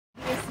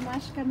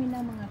Nag-i-smash kami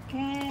ng mga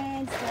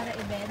cans para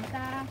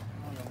ibenta.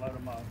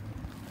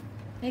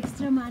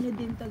 Extra money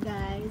din to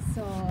guys.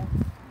 So,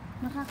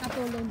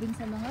 makakatulong din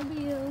sa mga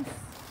bills.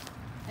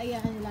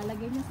 Ayan,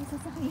 ilalagay niya sa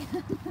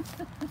sasakyan.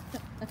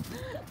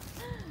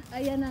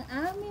 Ayan ang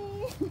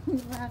aming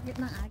racket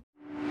ng akin.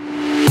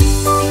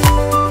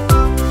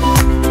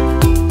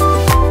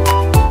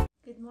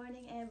 Good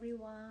morning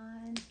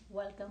everyone!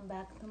 Welcome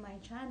back to my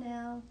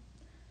channel.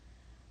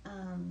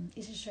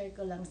 Isi-share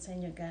ko lang sa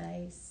inyo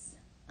guys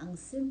ang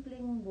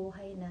simpleng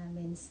buhay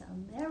namin sa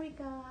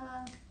Amerika.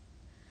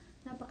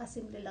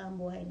 Napakasimple lang ang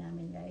buhay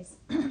namin guys.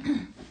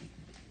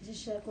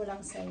 Isi-share ko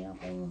lang sa inyo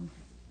kung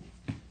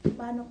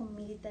paano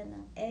kumita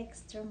ng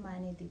extra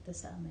money dito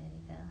sa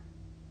Amerika.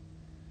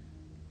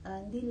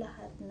 Hindi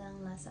lahat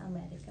ng nasa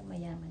Amerika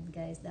mayaman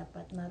guys.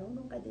 Dapat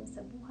marunong ka din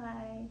sa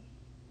buhay.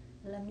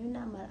 Alam nyo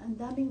na, ang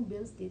daming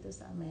bills dito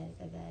sa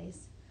Amerika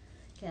guys.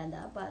 Kaya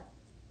dapat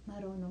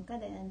marunong ka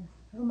din,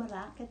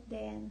 rumaraket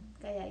din.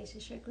 Kaya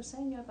isi-share ko sa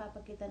inyo,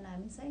 papakita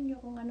namin sa inyo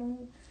kung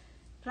anong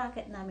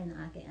racket namin ng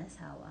aking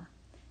asawa.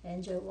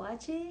 Enjoy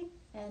watching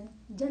and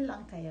dyan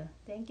lang kayo.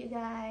 Thank you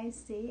guys.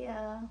 See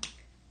ya!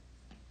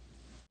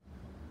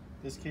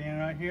 This can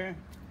right here,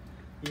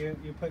 you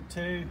put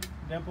 2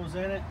 dimples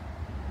in it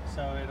so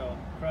it'll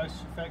crush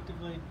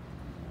effectively.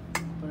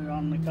 Put it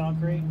on the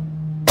concrete,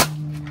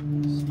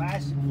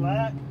 smash it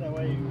flat, that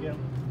way you can get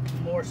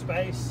more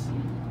space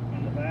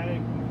in the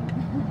bag.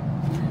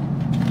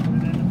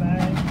 Put it in the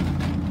bag,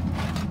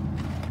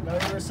 go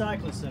to the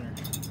recycling center.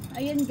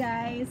 Ayan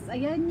guys,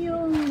 ayan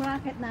yung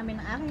racket namin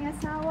ng aking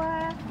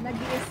asawa.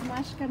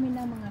 Nag-i-smash kami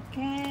ng mga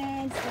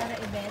cans para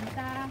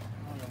ibenta.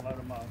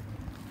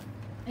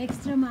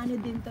 Extra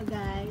money din to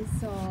guys.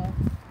 So,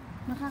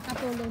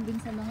 makakatulong din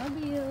sa mga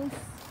bills.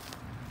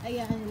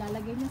 Ayan,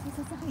 ilalagay niya sa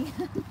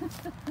sasakyan.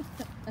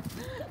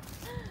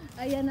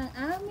 Ayan ang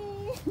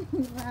aming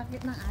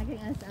racket ng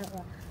aking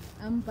asawa.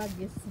 Ang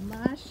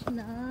pag-smash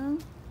ng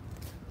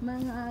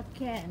mga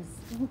cans.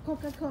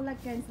 Coca-Cola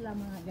cans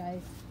lang mga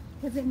guys.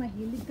 Kasi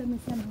mahilig kami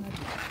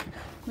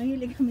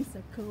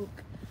sa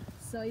Coke.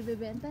 So,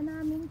 ibebenta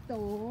namin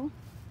to.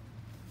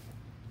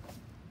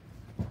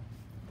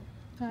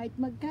 Kahit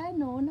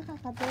magkano,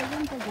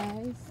 nakakatulong to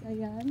guys.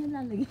 Ayan,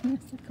 nalalagay na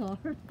sa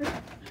car.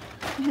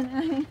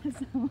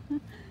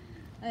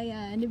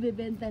 Ayan,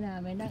 ibebenta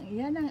namin.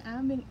 Yan ang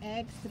aming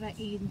extra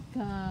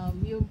income.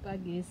 Yung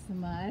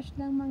pag-smash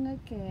ng mga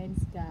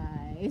cans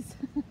guys.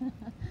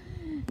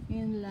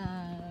 Yun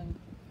lang.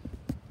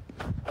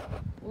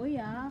 Uy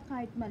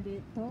kahit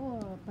maliit to,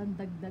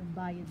 pandagdag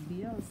bayad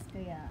bills.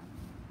 Kaya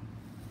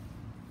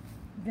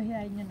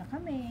gayahin nyo na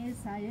kami.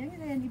 Sayang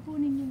rin,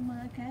 ipunin yung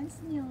mga cans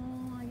nyo.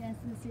 Ayan,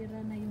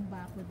 nasira na yung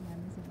bakod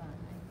namin sa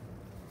bahay.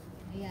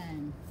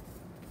 Ayan.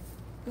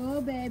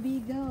 Go baby,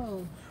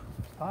 go!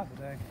 It's hot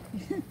today.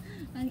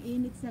 Ang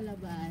init sa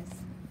labas.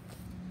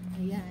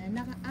 Ayan,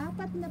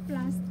 naka-4 na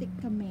plastic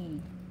kami.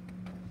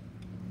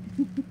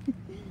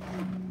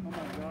 Oh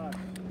my God.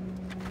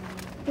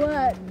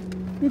 What?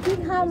 You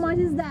think how much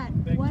is that?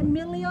 1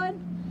 million?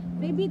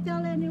 Maybe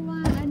tell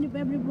anyone and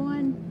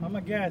everyone. I'm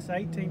gonna guess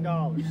 $18.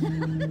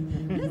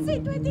 Let's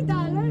say $20.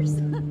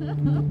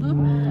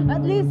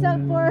 At least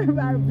for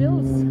our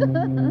bills.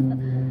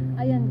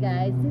 Ayan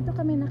guys, dito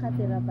kami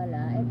nakatira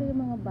pala. Ito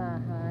yung mga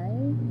bahay.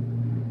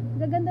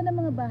 Gaganda ng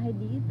mga bahay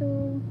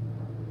dito.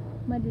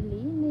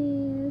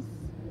 Malilinis.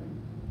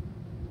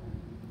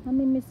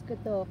 Mamimiss ko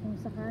to kung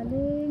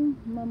sakaling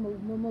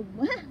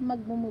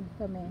mag-move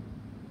kami.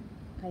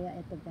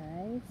 Kaya ito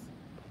guys,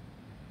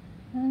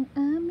 ang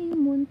aming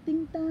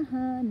munting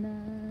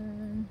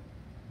tahanan.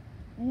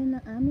 Ayan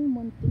ang aming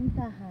munting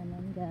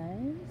tahanan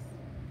guys.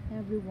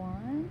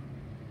 Everyone,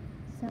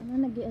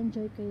 sana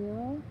nag-i-enjoy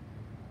kayo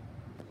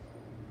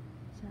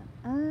sa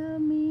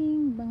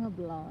aming mga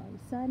vlog.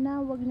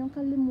 Sana wag niyong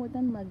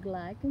kalimutan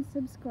mag-like and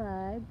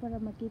subscribe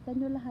para makita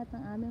nyo lahat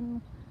ng aming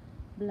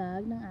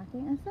vlog ng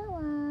aking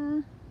asawa.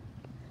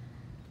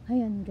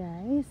 Ayan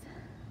guys.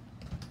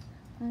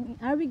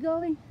 Are we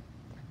going?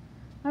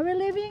 Are we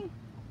leaving?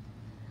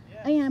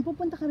 Yeah. Ayan,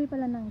 pupunta kami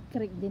pala ng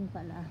creek din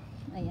pala.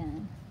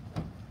 Ayan.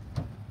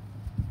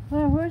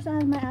 Where's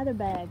my other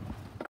bag?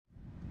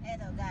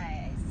 Eto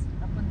guys,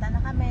 papunta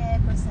na kami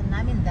kung saan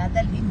namin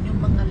dadalhin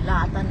yung mga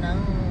lata ng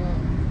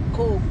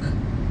Coke.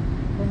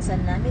 Kung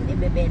saan namin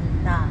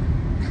ibebenta.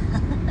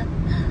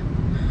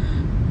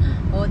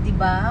 O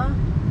diba?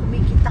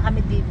 Kumikita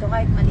kami dito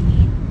kahit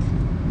maliit.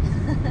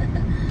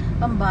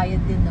 Pambayad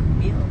din ng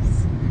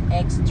bills.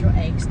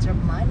 Extra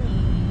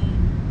money.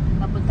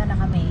 Papunta na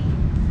kami.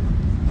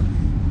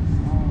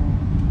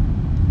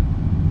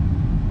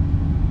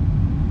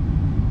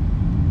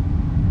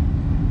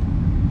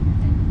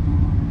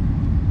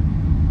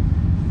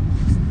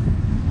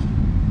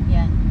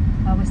 Yan.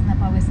 Pawis na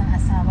pawis ang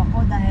asawa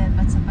ko dahil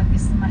ba't sa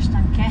pag-smash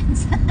ng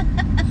cans.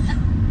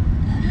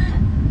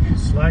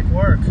 It's like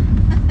work.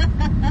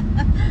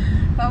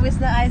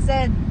 Pawis na, I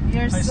said.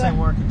 I say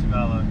work in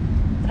Tagalog.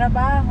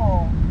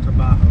 Trabaho.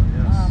 Trabaho,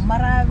 yes.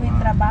 Maraming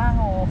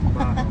trabaho.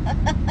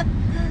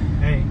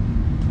 Hey,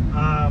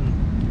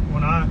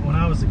 when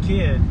I was a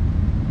kid,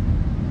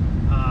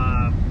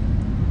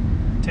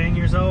 10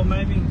 years old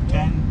maybe?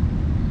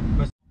 10?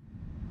 Was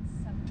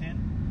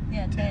 10?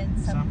 Yeah, 10,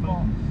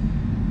 something.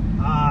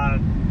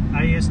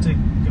 I used to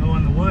go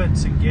in the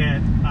woods and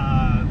get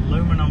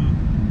aluminum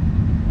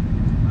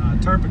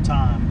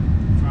turpentine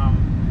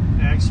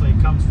it actually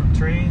comes from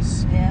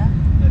trees. Yeah.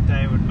 That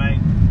they would make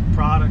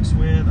products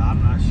with.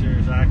 I'm not sure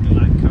exactly,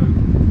 like coat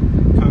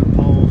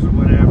poles or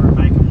whatever,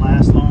 make them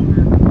last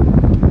longer.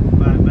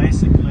 But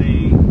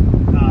basically,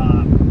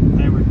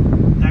 they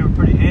were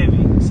pretty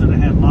heavy, so they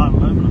had a lot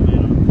of aluminum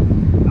in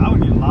them. I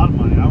would get a lot of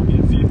money. I would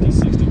get $50,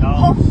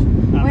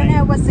 $60. When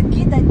I was a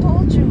kid, I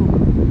told you,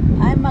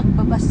 I'm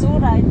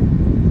Basura. I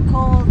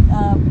called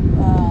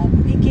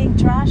picking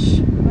trash.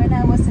 When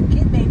I was a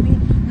kid, baby,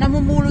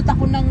 namumulot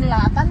ako ng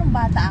lata nung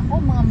bata ako.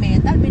 Mga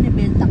metal,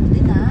 binibenta ko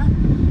din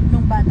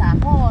nung bata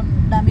ako.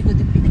 Dami ko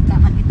din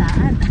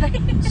pinagkakakitaan.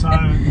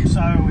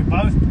 So we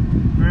both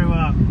grew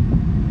up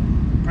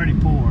pretty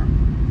poor.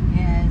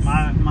 Yes.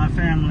 My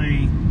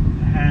family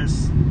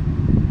has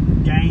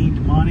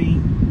gained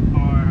money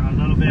or a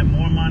little bit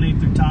more money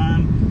through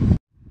time.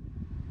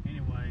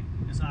 Anyway,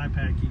 this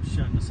iPad keeps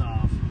shutting us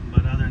off.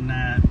 But other than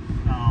that,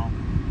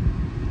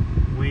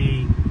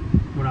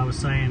 what I was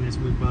saying is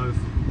we both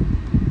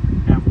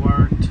have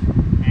worked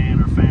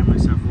and our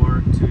families have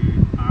worked to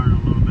earn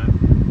a little bit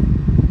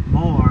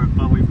more,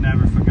 but we've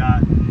never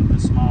forgotten the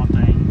small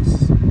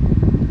things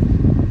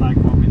like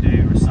what we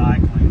do,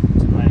 recycling,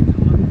 to make a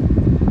little,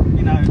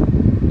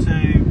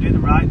 to do the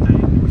right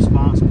thing, the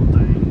responsible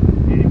thing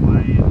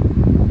anyway,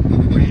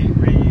 and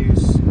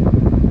reuse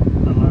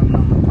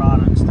aluminum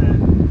products that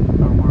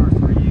are worth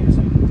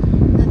reusing.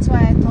 That's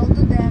why I told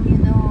them,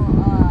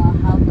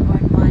 how to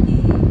earn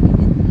money. You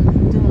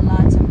can do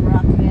lots of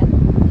racket,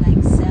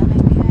 like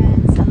selling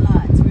cans, a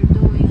lot. We're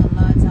doing a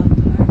lot how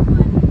to earn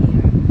money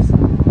here. So,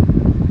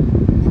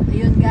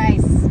 yun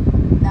guys,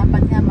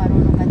 dapat nga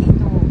marunong ka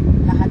dito.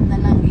 Lahat na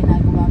lang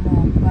ginagawa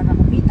mo para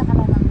kumita ka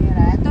lang ng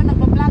pera. Ito,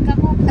 nagpa-vlog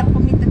ako para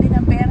kumita din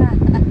ng pera.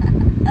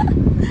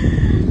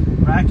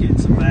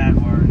 Racket's a bad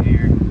word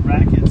here.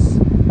 Rackets.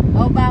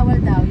 Oh,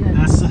 bawal daw yun.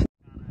 That's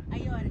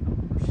Ayun.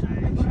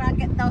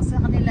 Racket daw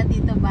sa kanila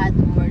dito, bad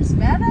words.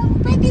 Pero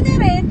pwede na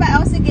rin.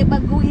 Sige,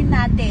 baguhin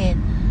natin.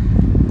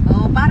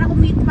 Paano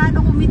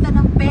kumita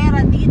ng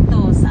pera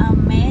dito sa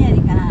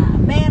Amerika.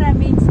 Pera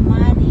means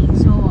money.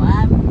 So,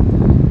 I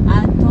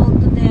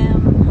told to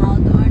them how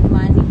to earn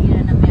money here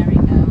in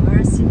America.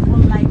 We're a simple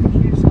life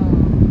here. So,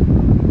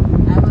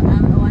 I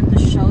want to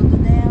show to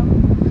them.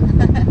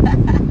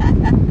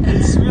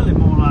 It's really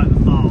more like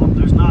the thought.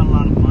 There's not a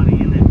lot of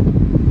money in it.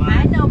 But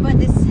I know, but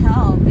it's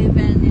help.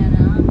 Even,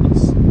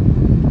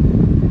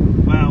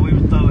 well, we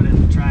would throw it in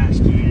the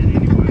trash can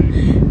anyway.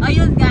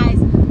 Ayun guys,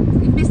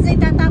 imbes na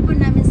itatapon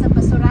namin sa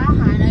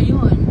basurahan,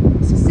 ayun,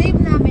 so save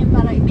namin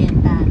para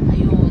ibenta.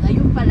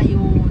 Ayun pala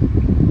yun.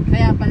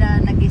 Kaya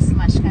pala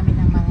nag-smash kami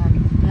ng mga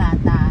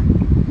lata.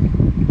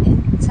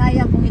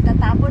 Sayang kung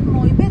itatapon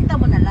mo, ibenta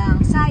mo na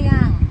lang.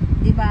 Sayang,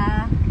 di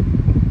ba?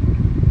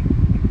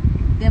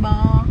 Di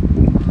ba?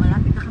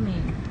 Malapit na kami.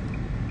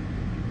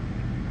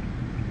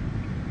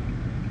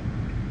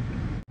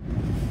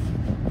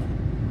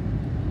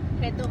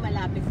 Ito,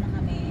 malapit na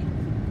kami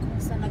kung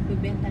saan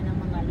nagbibenta ng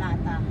mga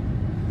lata.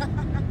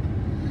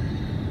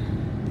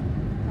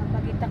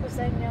 Papakita ko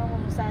sa inyo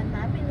kung saan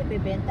namin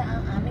ibibenta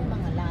ang aming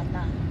mga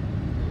lata.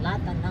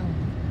 Lata ng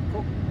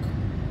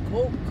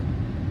Coke.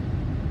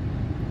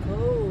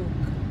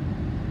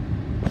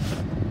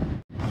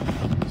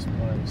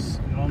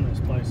 This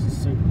place is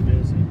super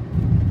busy.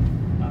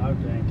 I hope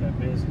they ain't that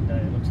busy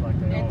today. It looks like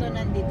they Ito, are.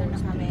 nandito na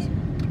kami.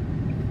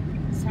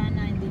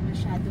 Sana hindi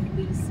masyadong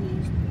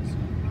busy.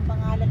 Ang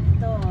pangalan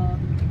nito,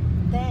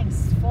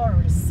 thanks for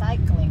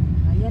recycling.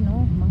 Ayan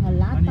mga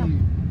lata.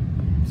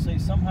 See,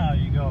 somehow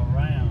you go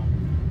around.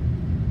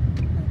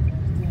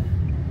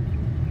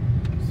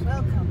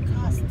 Welcome,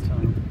 cost.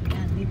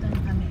 Yan, dito na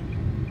kami.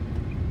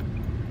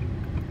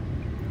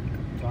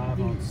 Drive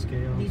on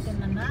scales. Dito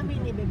na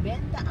namin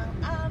ibibenta ang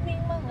aming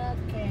mga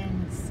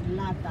cans.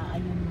 Lata,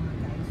 ayun mga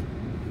guys.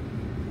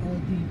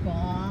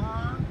 Diba?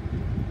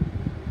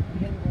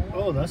 Ayan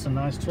Oh, that's a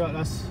nice truck.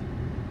 That's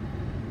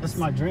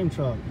my dream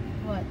truck.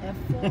 What,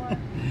 F4?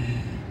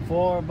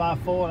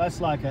 4x4. That's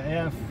like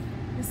a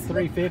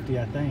F350,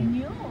 I think.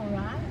 New,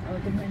 right?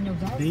 Tingnan nyo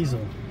guys.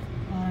 Diesel.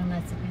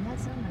 Nasa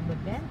Pinas,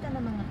 nagbebenta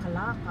ng mga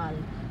kalakal.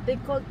 They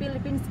call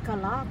Philippines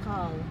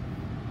kalakal.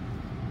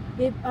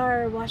 If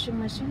our washing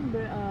machine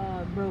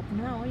broke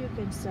now, you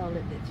can sell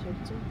it here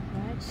too,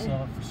 right?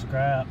 Sell it for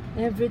scrap.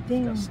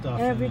 Everything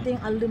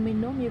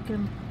aluminum you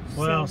can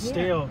Well,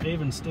 sell here.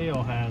 even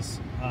steel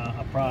has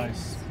a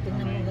price.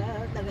 Tingnan mo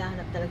guys,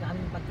 naghahanap talaga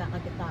aming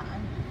pagkakakitaan.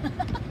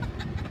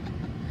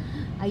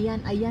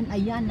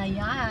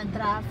 Ayan.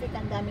 Traffic,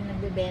 ang daming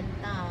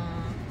nagbebenta.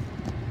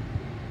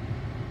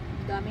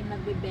 Daming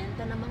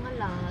nagbebenta ng mga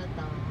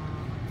lata.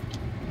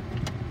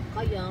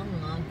 Kaya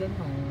nga,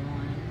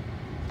 ganon.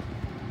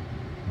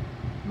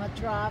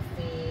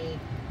 Ma-traffic.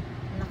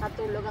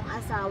 Nakatulog ang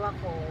asawa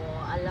ko.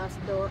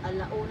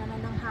 Alauna na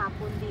ng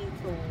hapon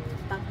dito.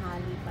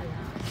 Tanghali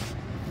pala.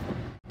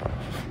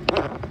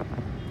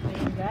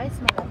 Ayan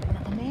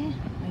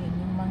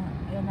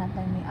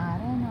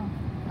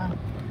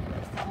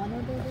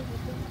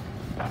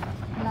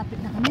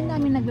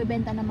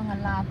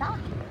bata.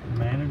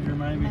 Manager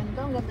maybe? Ang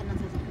ganda ng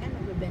sasakyan.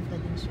 Nagbebenta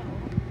din siya,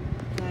 oh.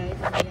 Kahit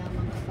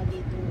mayaman ka pa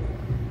dito.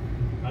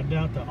 I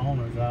doubt the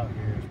owner's out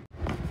here.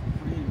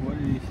 What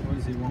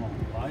does he want?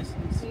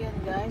 License? So yan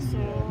guys,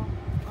 so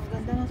ang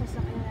ganda ng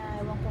sasakyan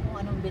niya. Ewan ko kung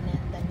anong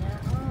binenta niya.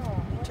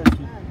 Oh,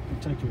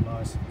 Check your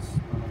license.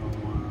 I don't know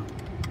why.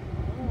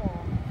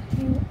 Oh,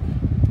 he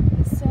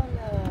sell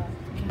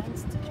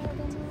gangster, I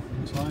don't know.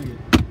 Looks like it.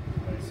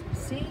 Basically.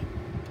 See?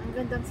 Ang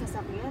gandang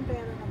sasakyan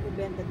pero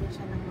nagbebenta din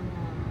siya ng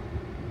mga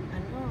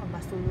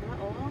basura,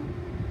 oh.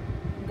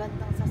 Ang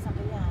gandang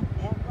sasakyan.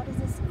 What is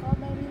this called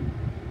maybe?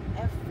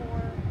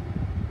 F4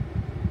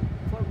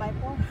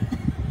 4x4?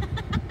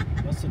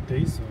 That's a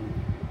diesel.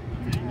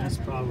 I mean, that's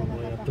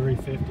probably a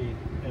 350,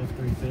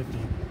 F350.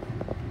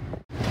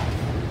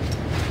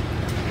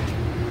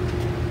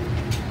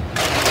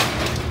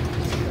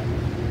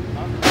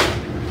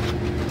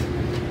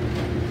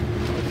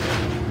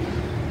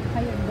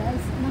 Ayun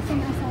guys, nasa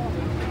Asawa.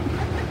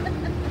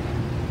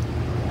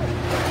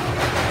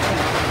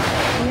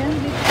 Ayan,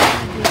 dito.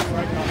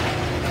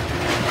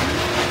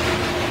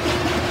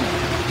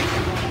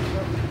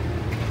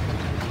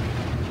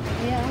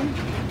 Ayan,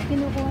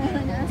 kinukuha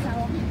na niya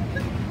asawa.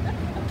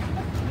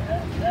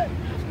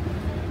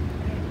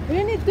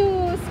 We need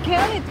to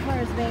scale it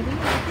first, baby.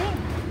 I think.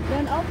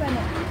 Then open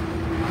it.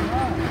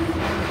 Oh.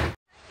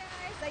 Hi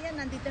guys, ayan,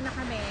 nandito na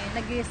kami.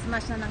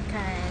 Nag-smash na ng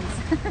cans.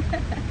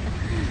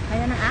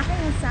 Ayan ang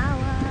aking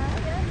asawa.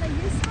 Ayan,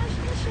 nag-smash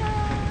na siya.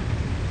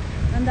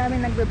 Ang dami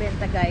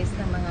nagbebenta guys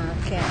ng mga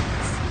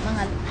cans.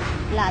 Mga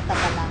lata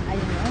pa lang.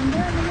 Ayun, ang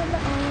dami na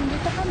laon.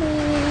 Dito kami.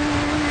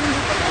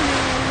 Dito kami.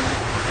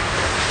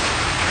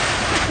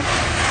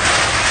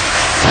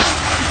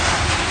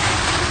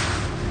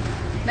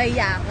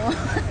 Naiya ako.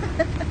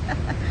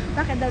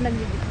 Bakit daw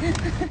nagbibig?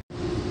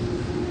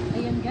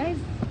 Ayun guys.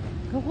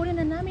 Kukunin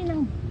na namin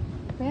ang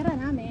pera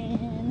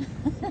namin.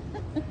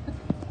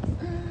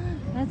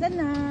 Nasaan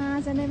na?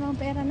 Saan na yung mga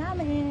pera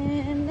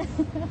namin?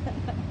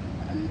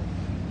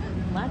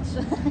 Much.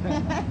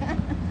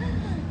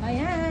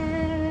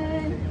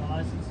 Ayan.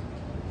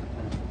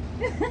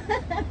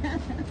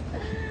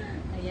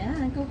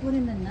 Ayan,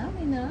 kukunin na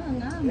namin ang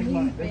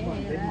aming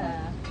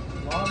pera.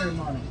 Water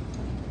money.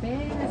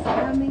 Pera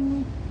sa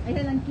aming,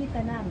 ayan ang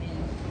kita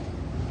namin.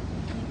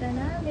 Kita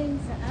namin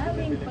sa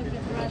aming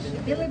pag-brush.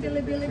 Bili,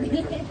 bili, bili,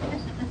 bili.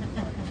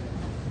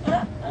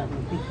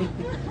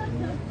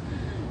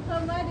 How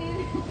much?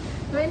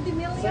 20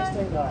 million?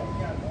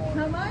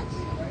 How much?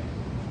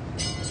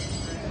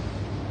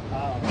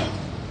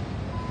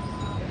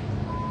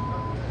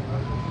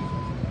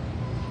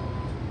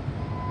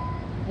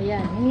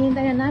 Ayan,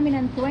 hinihintay na namin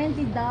ng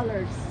 $20.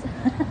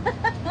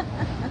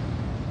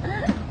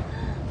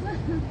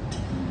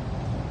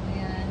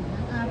 Ayan,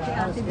 ang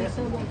ate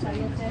dito,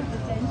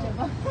 pasensya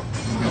ba?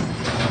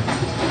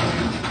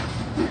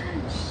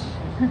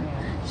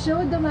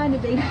 Show the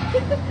money, baby.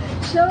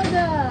 Show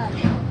the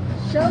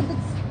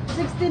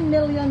 $16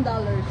 million.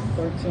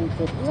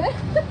 1350.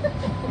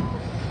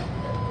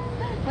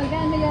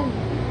 Magkano yan?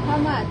 How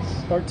much?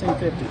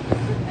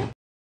 1350.